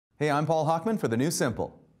Hey, I'm Paul Hochman for the new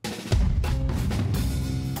Simple.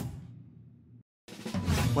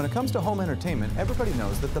 When it comes to home entertainment, everybody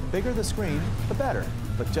knows that the bigger the screen, the better.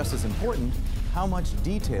 But just as important, how much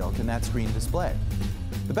detail can that screen display?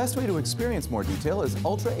 The best way to experience more detail is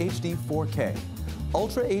Ultra HD 4K.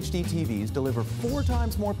 Ultra HD TVs deliver 4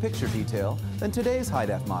 times more picture detail than today's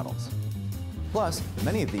high-def models. Plus,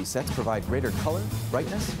 many of these sets provide greater color,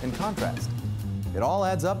 brightness, and contrast. It all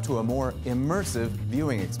adds up to a more immersive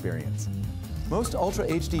viewing experience. Most Ultra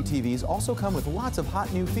HD TVs also come with lots of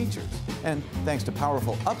hot new features. And thanks to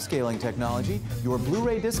powerful upscaling technology, your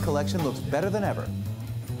Blu-ray disc collection looks better than ever.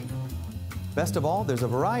 Best of all, there's a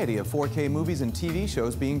variety of 4K movies and TV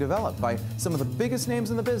shows being developed by some of the biggest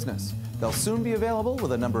names in the business. They'll soon be available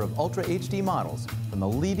with a number of Ultra HD models from the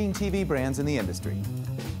leading TV brands in the industry.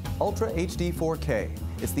 Ultra HD 4K.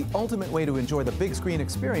 It's the ultimate way to enjoy the big screen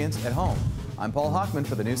experience at home. I'm Paul Hochman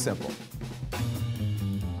for the new Simple.